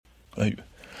I,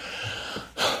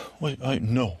 wait,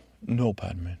 no,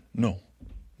 Padman, no.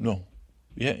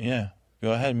 Yeah,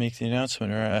 go ahead and make the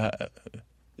announcement, or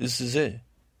this is it.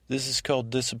 This is called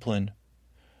discipline.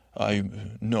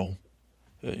 No.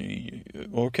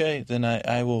 Okay, then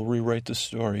I will rewrite the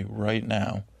story right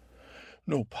now.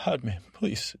 No, Podman,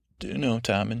 please. No,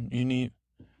 Tommen, you need...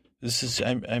 This is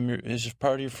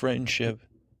part of your friendship.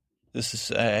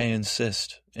 I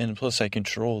insist. And plus I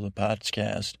control the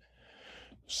podcast.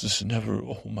 This is never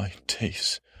all my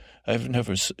days.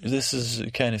 This is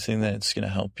the kind of thing that's going to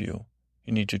help you.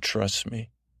 You need to trust me.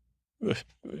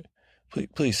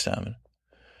 Please, Tommen.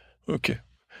 Okay.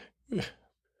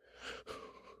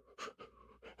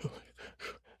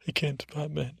 I can't,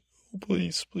 Podman.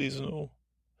 Please, no.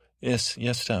 Yes,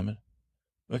 Tommen.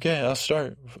 Okay, I'll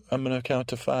start. I'm going to count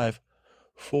to 5,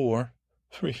 4,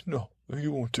 3. No,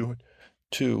 you won't do it.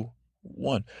 2,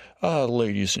 1.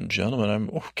 Ladies and gentlemen, I'm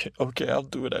okay, I'll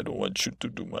do it. I don't want you to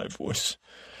do my voice.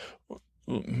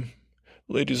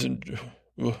 Ladies and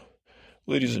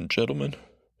gentlemen,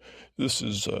 this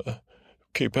is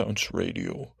Cape Ounce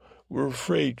Radio. We're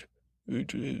sorry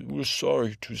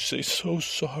to say, so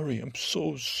sorry. I'm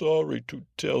so sorry to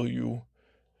tell you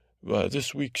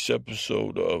this week's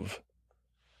episode of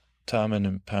Tommen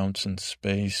and Pounce in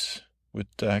Space with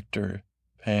Dr.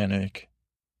 Panic.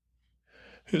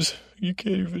 You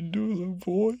can't even do the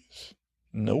voice.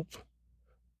 Nope.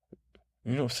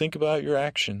 Think about your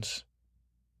actions.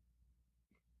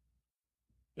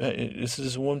 This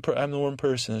is I'm the one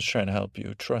person that's trying to help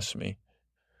you. Trust me.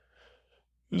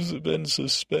 This has been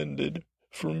suspended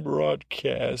from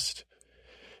broadcast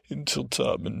until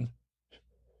Tommen.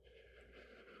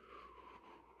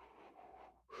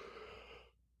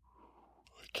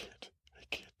 I can't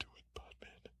do it,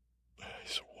 Podman. My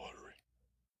eyes are watering.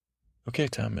 Okay,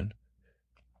 Tommen.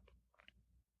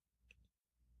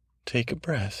 Take a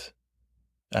breath.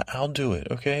 I'll do it,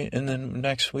 okay? And then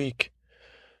next week,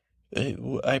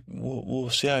 we'll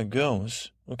see how it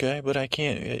goes, okay? But I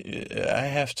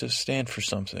have to stand for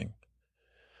something.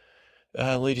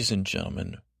 Ladies and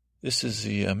gentlemen, this is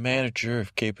the manager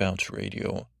of Cape Ounce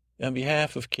Radio. On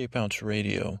behalf of Cape Ounce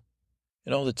Radio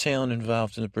and all the talent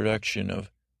involved in the production of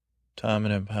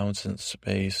Tommen and Pounce in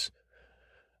Space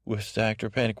with Dr.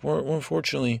 Panic, we're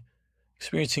unfortunately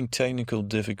experiencing technical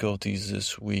difficulties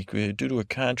this week due to a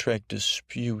contract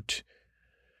dispute.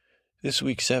 This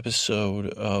week's episode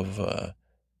of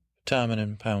Tommen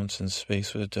and Pounce in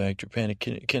Space with Dr. Panic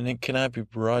cannot be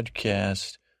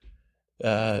broadcast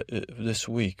this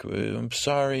week. I'm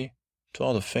sorry to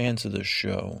all the fans of the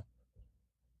show,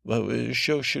 but the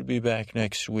show should be back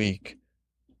next week.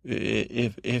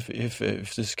 If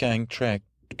this contract,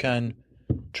 I'm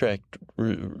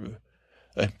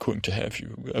going to have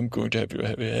you have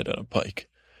your head on a pike.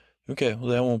 Okay, well,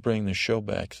 that won't bring the show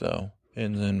back, though.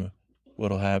 And then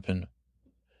what'll happen?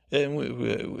 And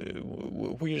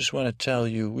we just want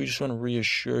to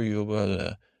reassure you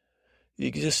about the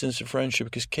existence of friendship,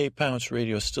 because Cape Pounce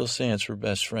Radio still stands for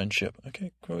best friendship.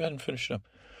 Okay, go ahead and finish it up.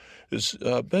 It's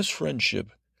best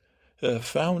friendship,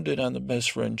 founded on the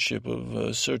best friendship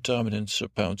of Sir Tommen and Sir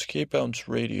Pounce. Cape Pounce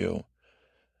Radio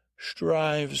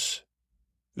strives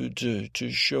to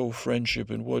show friendship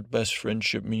and what best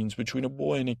friendship means between a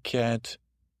boy and a cat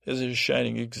as a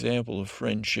shining example of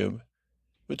friendship.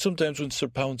 But sometimes when Sir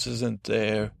Pounce isn't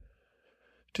there,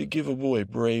 to give a boy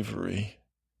bravery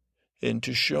and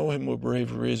to show him what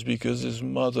bravery is, because his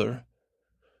mother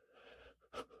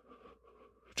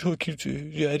took you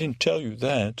to, I didn't tell you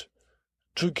that,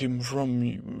 took him from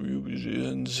you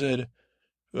and said,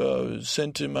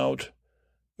 sent him out,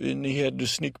 and he had to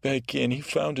sneak back in. He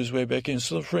found his way back in,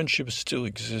 so the friendship still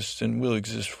exists and will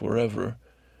exist forever.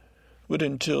 But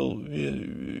until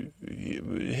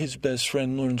his best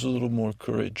friend learns a little more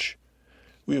courage,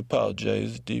 we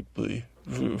apologize deeply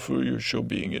for your show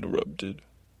being interrupted.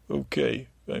 Okay,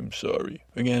 I'm sorry.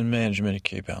 Again, management at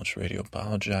Cape Ounce Radio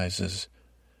apologizes.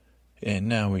 And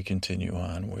now we continue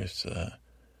on with,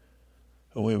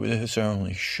 it's our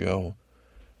only show.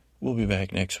 We'll be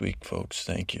back next week, folks.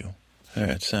 Thank you. All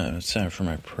right, it's time for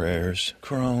my prayers.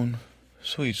 Crone,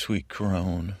 sweet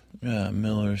Crone.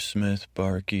 Miller, Smith,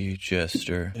 Barkey,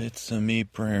 Jester. It's me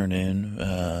praying in.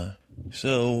 It's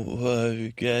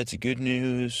good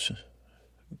news.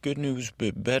 Good news,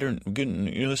 but better.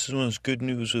 This is one of those good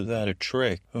news without a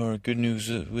trick, or good news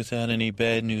without any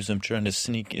bad news. I'm trying to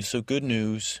sneak in. So good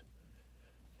news.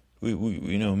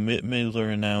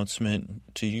 Midler announcement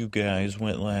to you guys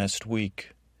went last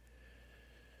week.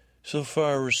 So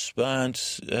far,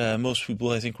 response. Most people,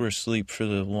 I think, were asleep for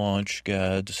the launch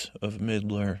gods of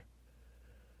Midler.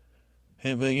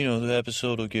 But, the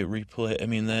episode will get replayed. I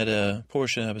mean, that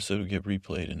portion of the episode will get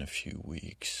replayed in a few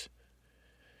weeks.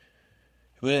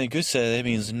 But on the good side, that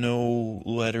means no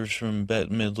letters from Bette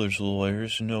Midler's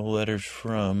lawyers, no letters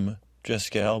from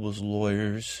Jessica Alba's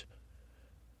lawyers,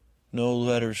 no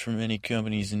letters from any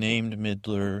companies named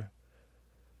Midler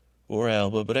or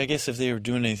Alba. But I guess if they were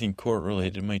doing anything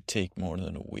court-related, it might take more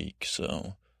than a week,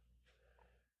 so...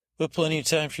 But plenty of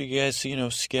time for you guys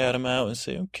to, scout them out and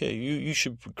say, okay, you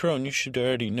should, Crone, you should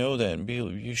already know that, and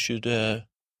you should, what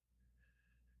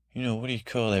do you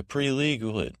call that,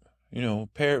 pre-legal it, not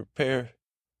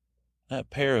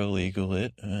paralegal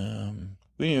it,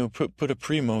 put a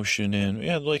pre-motion in.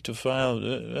 Yeah, I'd like to file,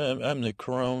 I'm the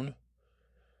Crone.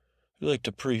 I'd like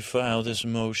to pre-file this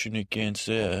motion against,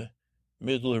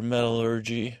 Midler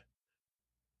Metallurgy.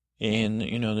 And,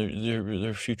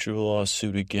 their future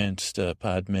lawsuit against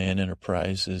Podman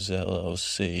Enterprises,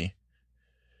 LLC.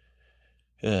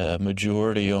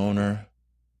 Majority owner,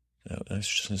 that's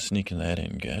just sneaking that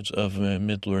in, guys, of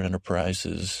Midler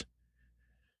Enterprises,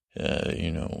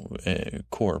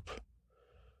 Corp.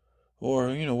 Or,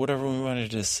 whatever we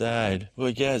wanted to decide.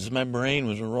 But, guys, my brain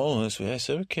was rolling this way. I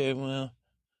said, okay, well,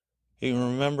 you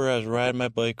remember I was riding my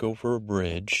bike over a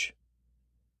bridge.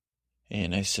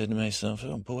 And I said to myself,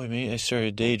 oh boy, I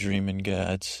started daydreaming,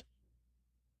 gods,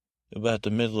 about the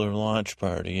Midler launch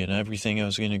party and everything I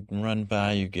was going to run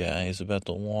by you guys about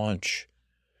the launch.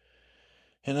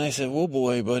 And I said, well,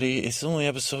 boy, buddy, it's only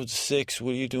episode 6.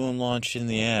 What are you doing launching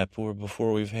the app? Or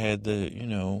before we've had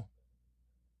the,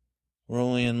 we're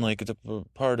only in like the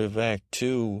part of Act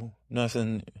 2,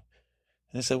 nothing.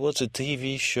 And I said, well, it's a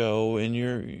TV show and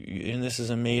this is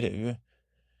a made.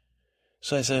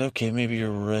 So I said, okay, maybe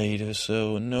you're right.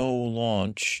 So no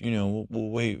launch, we'll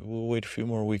wait a few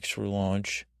more weeks for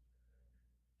launch.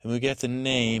 And we got the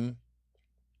name,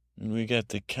 and we got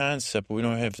the concept, but we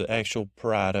don't have the actual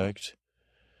product.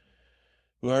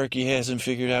 Barky hasn't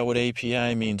figured out what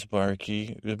API means,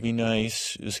 Barky. It'd be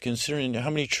nice. Just considering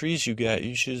how many trees you got,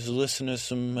 you should just listen to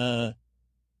some,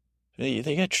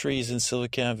 they got trees in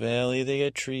Silicon Valley. They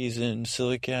got trees in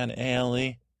Silicon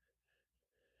Alley.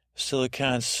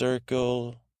 Silicon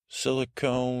Circle,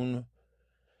 Silicone,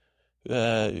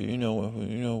 Silicon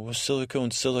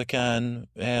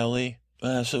Alley.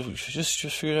 So just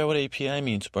figure out what API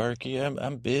means, Barky.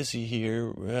 I'm busy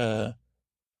here.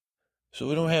 So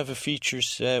we don't have a feature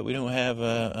set. We don't have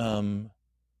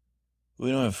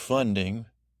funding,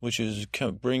 which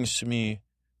brings to me,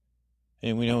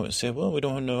 and we don't say, well, we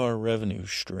don't know our revenue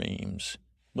streams.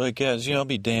 But guys, I'll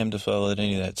be damned if I let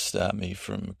any of that stop me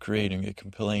from creating a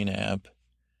complaint app,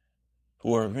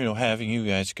 or having you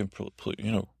guys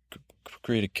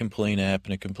create a complaint app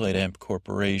and a complaint app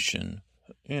corporation.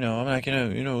 I'm not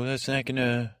gonna, that's not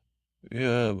gonna,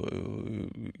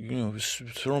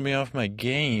 throw me off my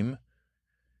game.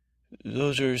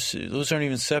 Those aren't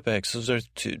even setbacks. Those are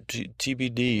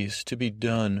TBDs, to be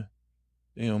done.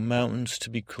 Mountains to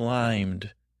be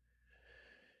climbed.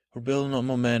 We're building up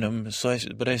momentum,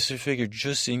 but I figured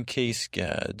just in case,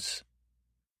 gods.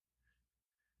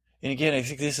 And again, I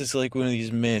think this is like one of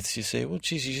these myths. You say, well,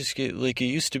 geez, you just get, like it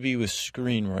used to be with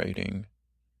screenwriting.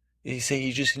 They say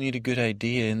you just need a good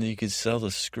idea and then you could sell the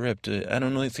script. I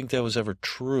don't really think that was ever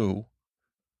true.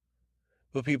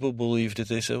 But people believed it.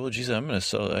 They said, well, geez, I'm going to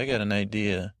sell it. I got an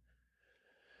idea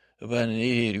about an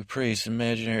idiot who prays an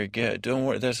imaginary god. Don't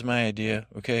worry, that's my idea,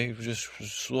 okay? Just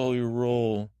slowly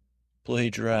roll.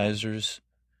 Plagiarizers.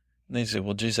 And they said,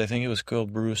 well, geez, I think it was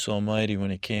called Bruce Almighty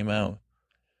when it came out.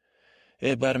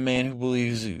 About a man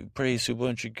who prays to a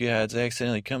bunch of gods,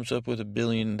 accidentally comes up with $1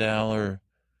 billion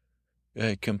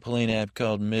complaint app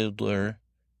called Midler.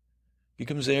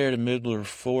 Becomes heir to Midler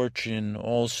fortune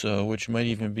also, which might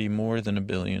even be more than $1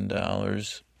 billion.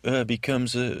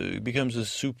 Becomes a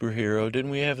superhero. Didn't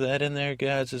we have that in there,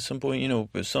 gods? At some point,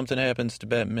 if something happens to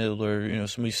Bette Midler,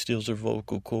 somebody steals her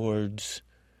vocal cords.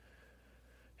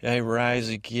 I rise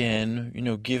again,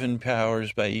 given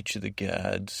powers by each of the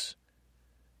gods.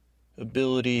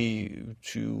 Ability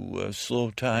to slow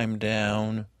time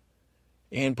down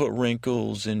and put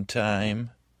wrinkles in time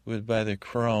by the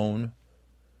crone.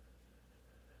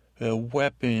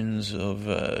 Weapons of,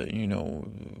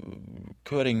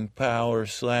 cutting power,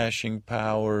 slashing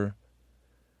power.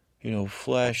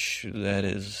 Flesh that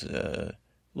is,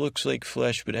 looks like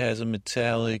flesh but has a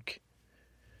metallic,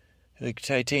 like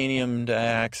titanium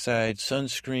dioxide,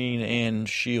 sunscreen, and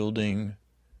shielding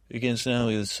against not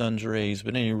only the sun's rays,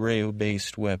 but any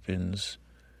ray-based weapons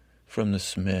from the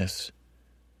smiths.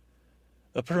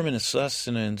 A permanent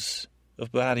sustenance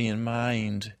of body and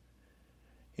mind,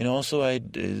 And also,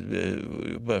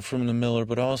 but from the Miller,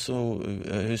 but also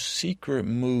a secret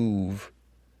move,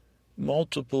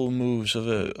 multiple moves of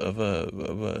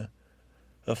a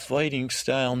fighting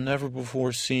style never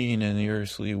before seen in the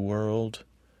earthly world.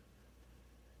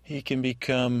 He can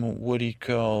become what he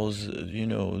calls,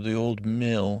 the old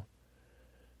mill,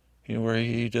 where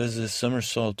he does this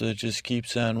somersault that just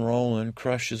keeps on rolling,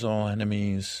 crushes all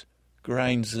enemies,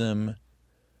 grinds them,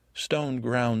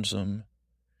 Stonegrounds them.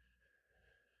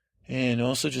 And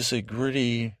also just a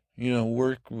gritty,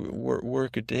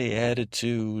 work a day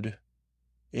attitude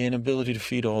and ability to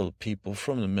feed all the people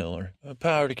from the Miller. A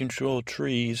power to control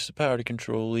trees, the power to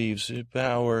control leaves, the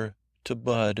power to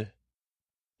bud.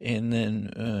 And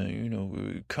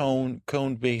then,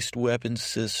 cone-based weapon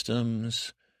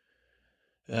systems,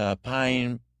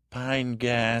 pine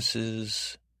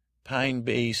gases,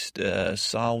 pine-based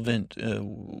solvent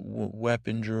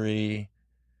weaponry,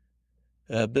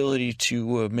 ability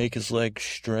to make his legs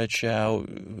stretch out,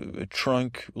 a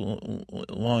trunk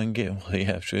long. Well,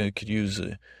 yeah, I could use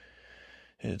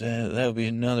that would be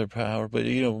another power, but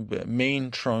main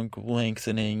trunk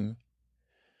lengthening.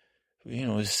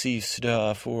 See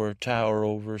stuff or tower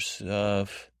over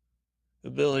stuff.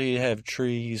 Ability to have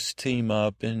trees team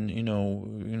up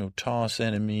and toss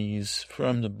enemies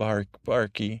from the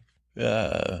barky.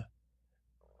 Who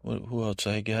else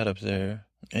I got up there?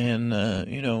 And,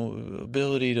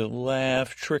 ability to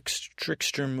laugh,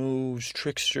 trickster moves,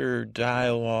 trickster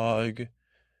dialogue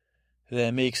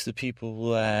that makes the people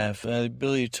laugh. The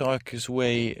ability to talk his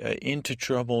way into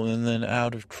trouble and then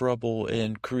out of trouble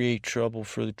and create trouble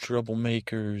for the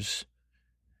troublemakers.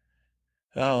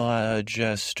 A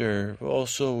jester.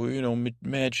 Also,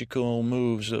 magical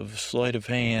moves of sleight of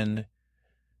hand,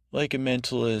 like a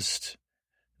mentalist.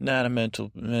 Not a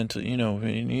mental, from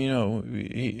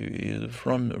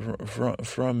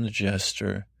the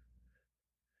jester.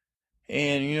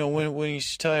 And, when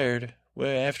he's tired,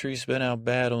 after he's been out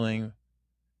battling,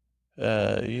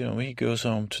 he goes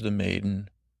home to the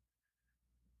maiden.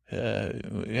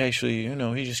 Actually,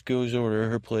 he just goes over to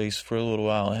her place for a little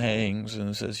while, hangs,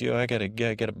 and says, I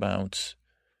gotta bounce.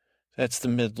 That's the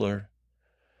middler.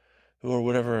 Or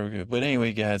whatever. But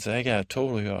anyway, guys, I got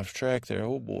totally off track there.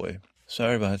 Oh, boy.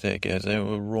 Sorry about that, guys. I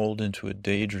rolled into a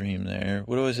daydream there.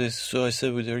 What was this? So I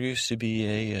said there used to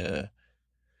be a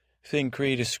thing,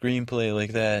 create a screenplay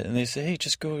like that, and they say, hey,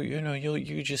 just go,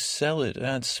 you just sell it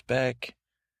on spec,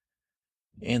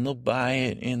 and they'll buy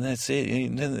it, and that's it.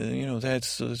 And then,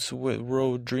 that's what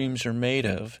road dreams are made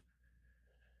of.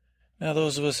 Now,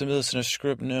 those of us that listen to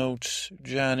script notes,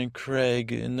 John and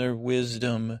Craig, and their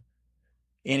wisdom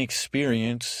and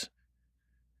experience,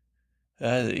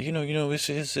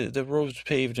 it's the road's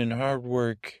paved in hard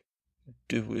work,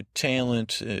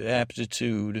 talent,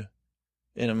 aptitude,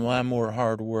 and a lot more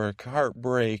hard work,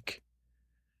 heartbreak,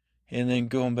 and then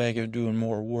going back and doing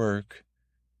more work,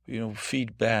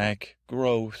 feedback,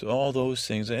 growth, all those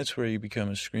things. That's where you become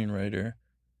a screenwriter.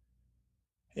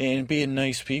 And being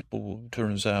nice people,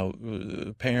 turns out,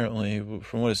 apparently,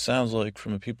 from what it sounds like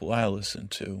from the people I listen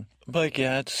to. But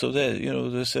God, so that,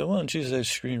 they say, well, geez, that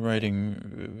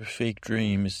screenwriting fake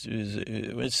dream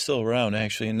it's still around,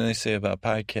 actually. And then they say about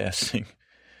podcasting,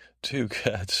 too,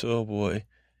 God, so boy.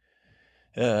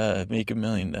 Make $1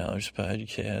 million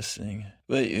podcasting.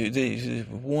 But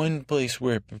one place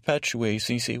where it perpetuates,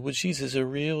 and you say, well, geez, is it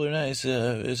real or not? Is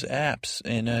apps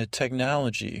and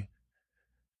technology.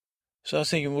 So I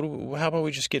was thinking, how about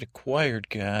we just get acquired,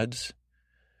 gods?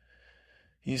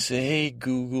 You say, hey,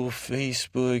 Google,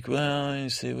 Facebook. Well, you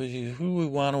say, well, who do we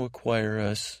want to acquire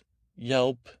us?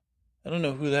 Yelp. I don't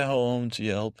know who the hell owns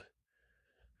Yelp.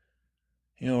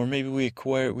 Or maybe we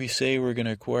say we're going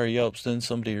to acquire Yelp, then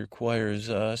somebody acquires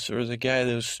us, or the guy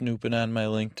that was snooping on my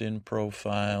LinkedIn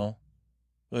profile.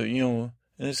 But, and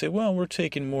they say, well, we're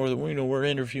taking more than, we're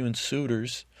interviewing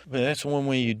suitors. But that's one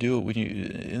way you do it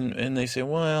when and they say,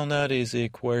 well, nowadays they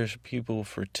acquire people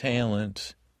for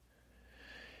talent.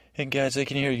 And guys, I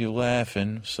can hear you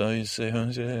laughing, so you say, oh,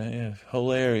 yeah,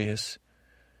 hilarious.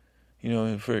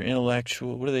 For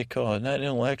intellectual, what do they call it? Not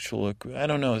intellectual, I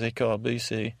don't know what they call it, but you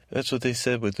say, that's what they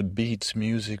said with the Beats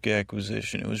Music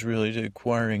acquisition. It was really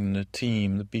acquiring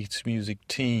the Beats Music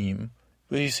team.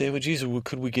 But you say, well, geez,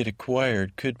 could we get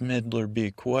acquired? Could Midler be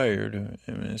acquired?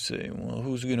 And I say, well,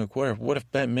 who's going to acquire? What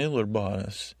if Bette Midler bought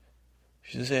us?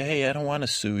 She say, hey, I don't want to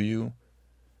sue you.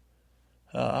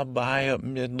 I'll buy up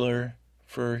Midler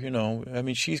for,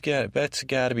 Bette's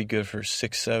got to be good for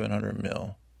 $600-700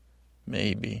 mil.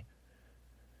 Maybe.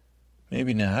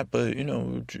 Maybe not, but,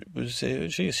 say,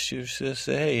 she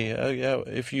say, hey,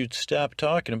 if you'd stop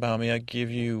talking about me, I'd give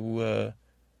you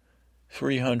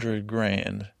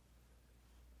 $300,000.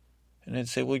 And I'd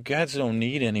say, well, gods don't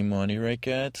need any money, right,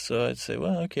 God? So I'd say,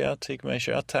 well, okay, I'll take my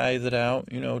share. I'll tithe it out.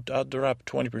 I'll drop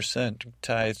 20%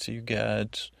 tithe to you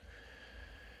gods.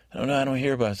 I don't know. I don't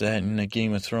hear about that in the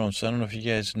Game of Thrones, so I don't know if you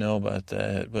guys know about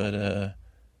that. But and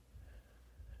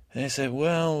they said,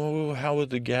 well, how would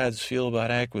the gods feel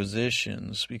about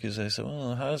acquisitions? Because I said,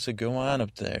 well, how does it go on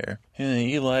up there? And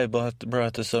Eli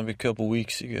brought this up a couple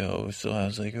weeks ago, so I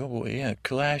was like, oh, boy, yeah,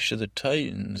 Clash of the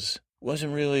Titans.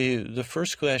 Wasn't really the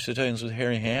first Clash of the Titans with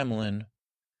Harry Hamlin.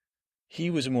 He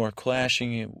was more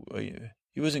clashing.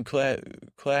 He wasn't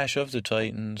Clash of the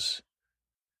Titans.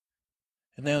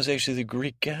 And that was actually the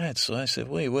Greek gods. So I said,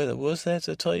 wait, what was that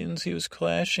the Titans he was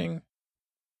clashing?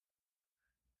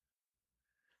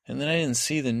 And then I didn't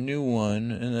see the new one.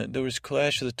 And there was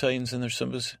Clash of the Titans and there's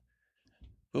some...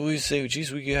 But we say,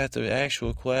 geez, we got the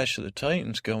actual Clash of the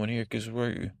Titans going here because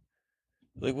we're...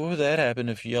 Like, what would that happen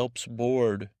if Yelp's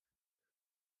board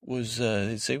was...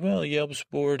 they'd say, well, Yelp's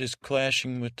board is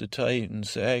clashing with the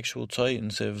Titans. The actual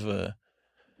Titans have...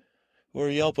 or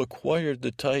Yelp acquired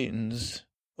the Titans...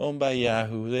 Owned by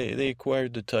Yahoo, they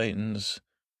acquired the Titans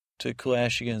to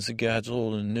clash against the gods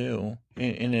old and new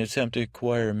in an attempt to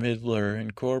acquire Midler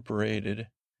Incorporated.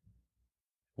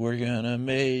 We're gonna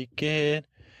make it.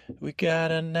 We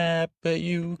got a nap, but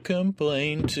you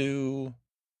complain to.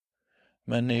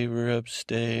 My neighbor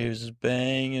upstairs is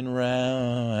banging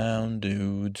round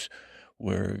dudes.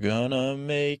 We're gonna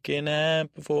make an app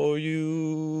for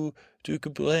you to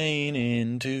complain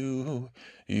into.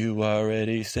 You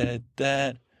already said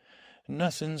that.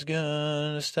 Nothing's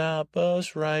gonna stop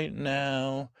us right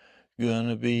now.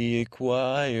 Gonna be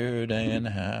acquired and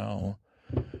how?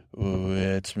 Ooh,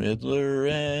 it's Midler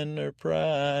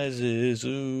Enterprises.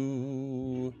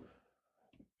 Ooh.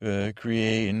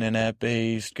 Creating an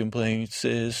app-based complaint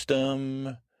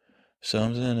system.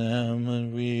 Something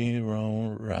that we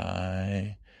won't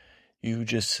right. You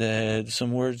just said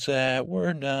some words that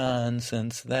were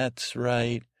nonsense. That's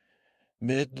right.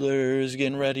 Midler's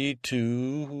getting ready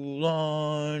to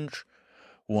launch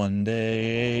one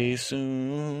day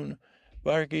soon.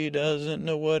 Barky doesn't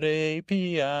know what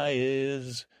API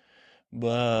is,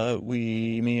 but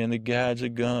me and the guys are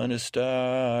gonna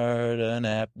start an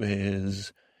app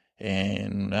biz,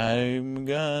 and I'm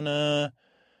gonna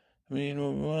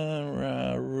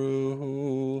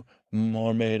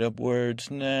more made up words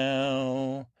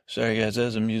now. Sorry guys,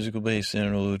 that's a musical based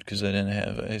interlude because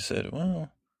I said,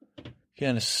 well,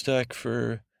 kind of stuck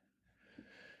for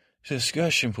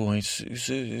discussion points.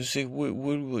 So,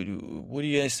 what do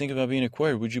you guys think about being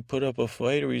acquired? Would you put up a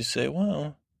fight, or would you say,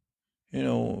 well,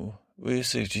 we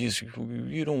say, geez,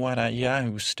 you don't want a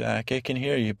Yahoo stock. I can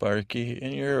hear you, Barky,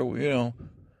 and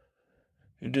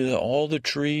do all the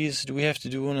trees, do we have to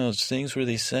do one of those things where do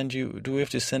we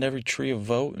have to send every tree a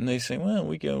vote? And they say, well,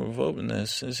 we got to vote in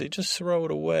this. And they say, just throw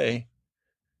it away.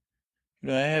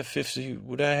 Would I have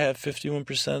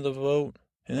 51% of the vote?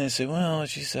 And they say, well,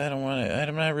 geez,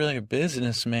 I'm not really a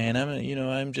businessman.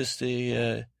 I'm just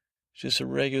a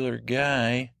regular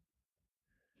guy.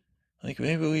 Like,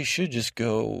 maybe we should just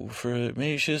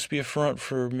maybe it should just be a front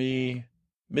for me,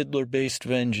 Midler-based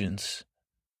vengeance.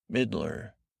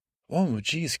 Midler. Oh,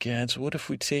 geez, cats, what if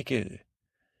we take it,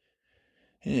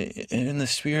 in the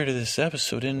spirit of this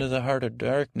episode, into the heart of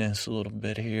darkness a little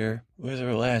bit here, with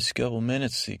our last couple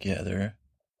minutes together,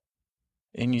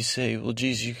 and you say, well,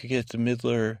 geez, you could get the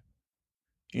Midler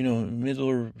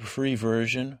free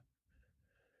version,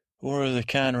 or the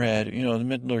Conrad, the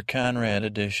Midler Conrad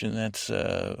edition, that's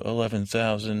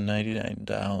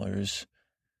 $11,099.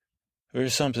 Or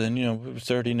something,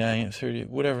 $30,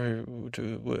 whatever.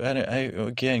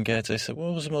 Again, guys, I said,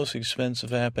 what was the most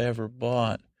expensive app I ever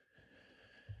bought?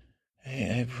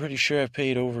 I'm pretty sure I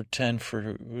paid over 10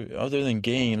 for, other than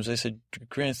games. I said,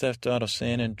 Grand Theft Auto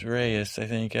San Andreas, I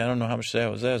think. I don't know how much that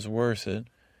was. That was worth it.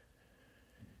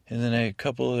 And then a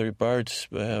couple other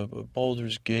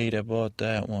Baldur's Gate, I bought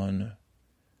that one.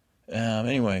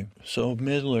 Anyway, so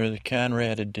Midler, the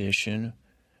Conrad edition,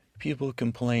 people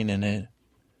complaining it.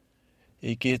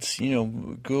 It gets,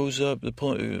 goes up,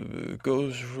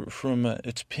 goes from,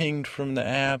 it's pinged from the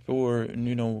app or,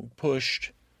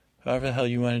 pushed, however the hell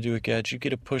you want to do it, guys. You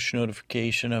get a push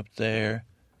notification up there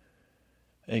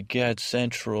at God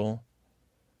Central,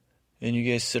 and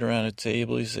you guys sit around a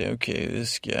table, you say, okay,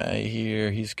 this guy here,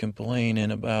 he's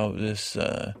complaining about this,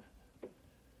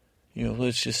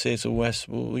 let's just say it's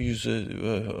we'll use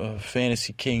a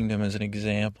Fantasy Kingdom as an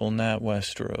example, not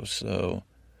Westeros, so...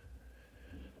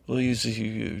 We'll use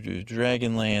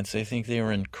Dragonlance. I think they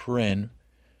were in Kryn.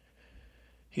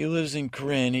 He lives in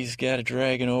Kryn. He's got a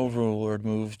dragon overlord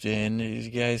moved in. This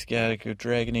guy's got a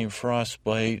dragon named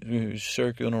Frostbite who's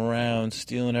circling around,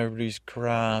 stealing everybody's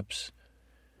crops.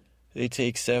 They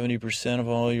take 70% of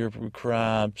all your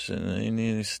crops,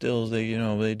 and still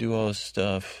they do all this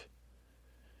stuff.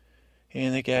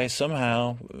 And the guy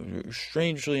somehow,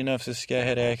 strangely enough, this guy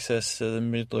had access to the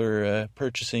Midler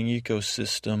purchasing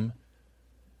ecosystem.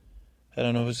 I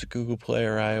don't know if it's a Google Play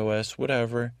or iOS,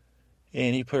 whatever.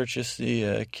 And he purchased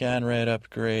the Conrad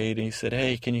upgrade. And he said,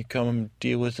 hey, can you come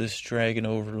deal with this dragon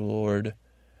overlord?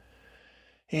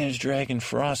 And his dragon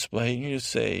Frostbite. And you just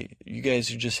say, you guys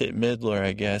just hit Midler,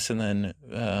 I guess, and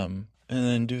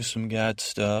then do some god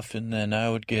stuff. And then I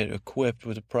would get equipped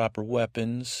with the proper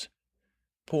weapons.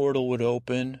 Portal would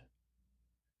open.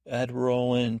 I'd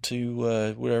roll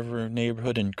into whatever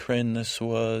neighborhood in Kryn this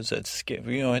was.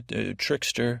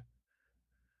 Trickster.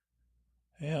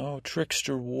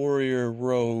 Trickster, warrior,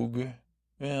 rogue.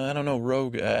 Yeah, I don't know,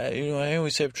 rogue. I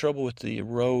always have trouble with the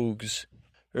rogues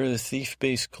or the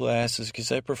thief-based classes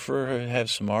because I prefer to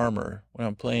have some armor when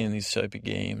I'm playing these type of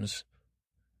games.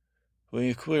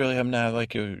 Well, clearly I'm not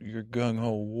like your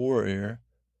gung-ho warrior.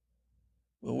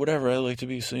 But whatever, I like to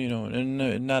be,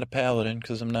 and not a paladin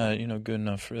because I'm not, good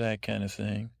enough for that kind of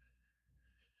thing.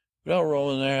 But I'll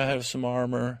roll in there. I have some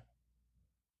armor.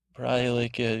 Probably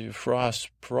like a frost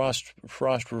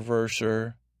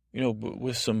reverser,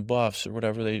 with some buffs or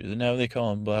whatever now they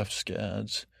call them buffs,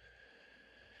 gods.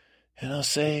 And I'll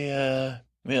say,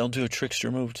 I'll do a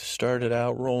trickster move to start it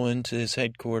out, roll into his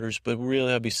headquarters, but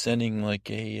really I'll be sending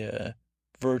like a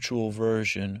virtual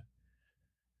version.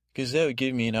 Because that would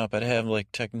give me an up. I'd have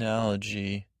like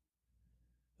technology.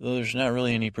 Though there's not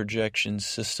really any projection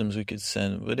systems we could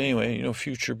send. But anyway,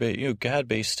 future-based,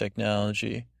 God-based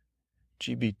technology.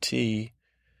 GBT,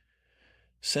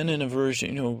 send in a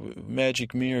version,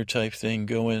 magic mirror type thing,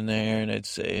 go in there, and I'd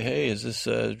say, hey, is this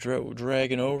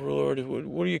dragon overlord?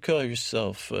 What do you call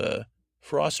yourself?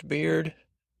 Frostbeard?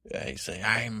 I say,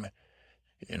 I'm,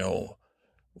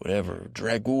 whatever,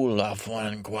 Dragul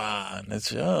Lafonqua. And I'd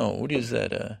say, oh, what is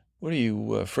that? What are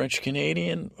you,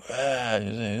 French-Canadian?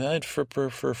 I'd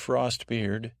prefer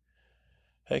Frostbeard.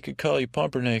 I could call you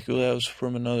Pumpernickel. That was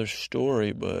from another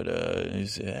story, but I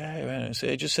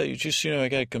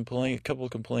got a couple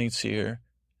of complaints here,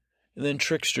 and then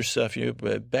trickster stuff.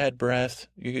 Bad breath.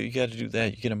 You got to do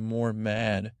that. You get them more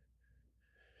mad,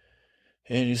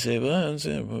 and you say, "Well,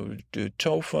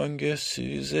 toe fungus.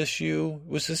 Is this you?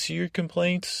 Was this your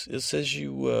complaints? It says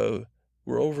you were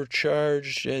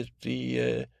overcharged at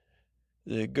the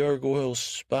Gargoyle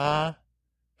Spa."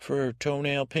 For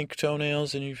pink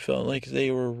toenails, and you felt like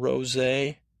they were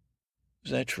rosé.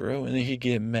 Is that true? And then he'd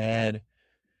get mad.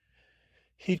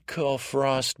 He'd call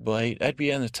Frostbite. I'd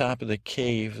be on the top of the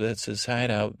cave. That's his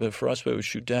hideout. But Frostbite would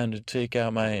shoot down to take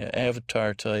out my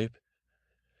avatar type.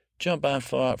 Jump on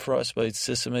Frostbite's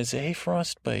system. I'd say, hey,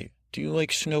 Frostbite, do you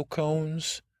like snow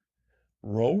cones?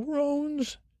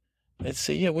 Row-rones? I'd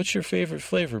say, yeah, what's your favorite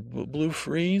flavor? Blue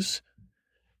freeze?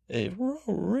 Hey,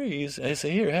 freeze. I'd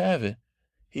say, here, have it.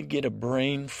 He'd get a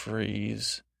brain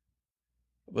freeze,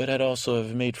 but I'd also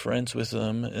have made friends with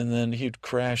him, and then he'd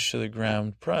crash to the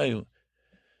ground. Probably,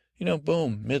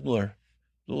 boom, Midler,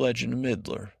 the legend of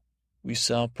Midler. We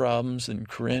solve problems in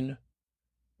Kryn,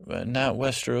 not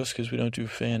Westeros because we don't do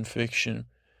fan fiction.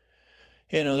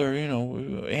 And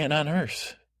on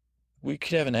Earth. We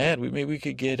could have an ad. Maybe we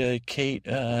could get Kate,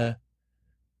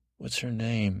 what's her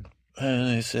name? And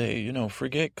they say,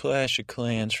 forget Clash of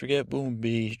Clans, forget Boom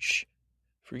Beach.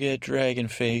 Forget Dragon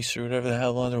Face or whatever the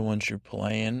hell other ones you're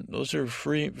playing. Those are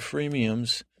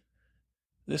freemiums.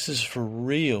 This is for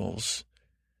reals.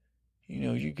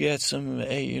 You get some,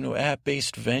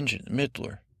 app-based vengeance.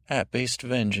 Midler. App-based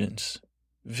vengeance.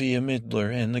 Via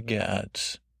Midler and the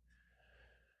gods.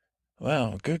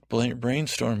 Wow, good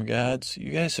brainstorm, gods.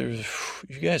 You guys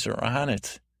are on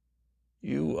it.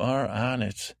 You are on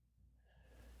it.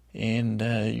 And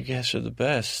you guys are the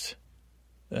best.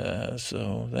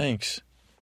 So, thanks.